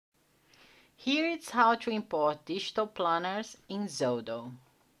Here is how to import digital planners in Xodo.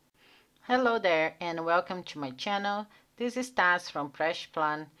 Hello there and welcome to my channel. This is Thass from Fresh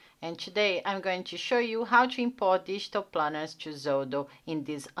Plan, and today I'm going to show you how to import digital planners to Xodo in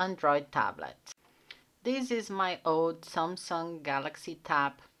this Android tablet. This is my old Samsung Galaxy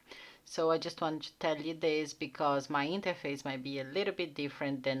Tab, so I just want to tell you this because my interface might be a little bit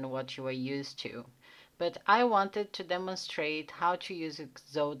different than what you are used to. But I wanted to demonstrate how to use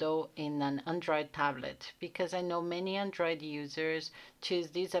Xodo in an Android tablet because I know many Android users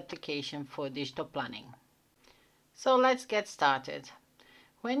choose this application for digital planning. So let's get started.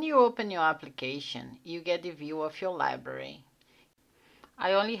 When you open your application, you get the view of your library.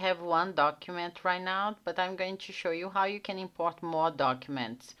 I only have one document right now, but I'm going to show you how you can import more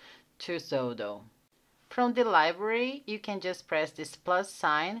documents to Xodo. From the library, you can just press this plus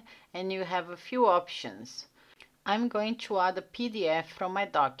sign and you have a few options. I'm going to add a PDF from my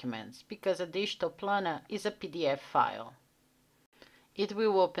documents because a digital planner is a PDF file. It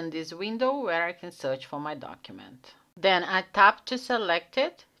will open this window where I can search for my document. Then I tap to select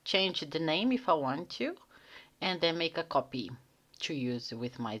it, change the name if I want to, and then make a copy to use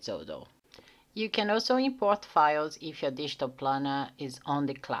with my Xodo. You can also import files if your digital planner is on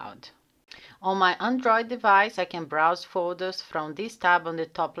the cloud. On my Android device, I can browse folders from this tab on the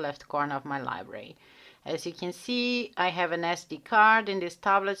top left corner of my library. As you can see, I have an SD card in this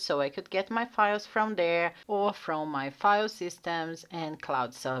tablet, so I could get my files from there or from my file systems and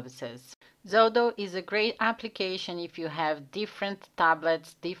cloud services. Xodo is a great application if you have different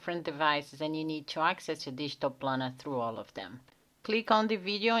tablets, different devices, and you need to access your digital planner through all of them. Click on the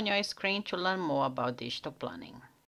video on your screen to learn more about digital planning.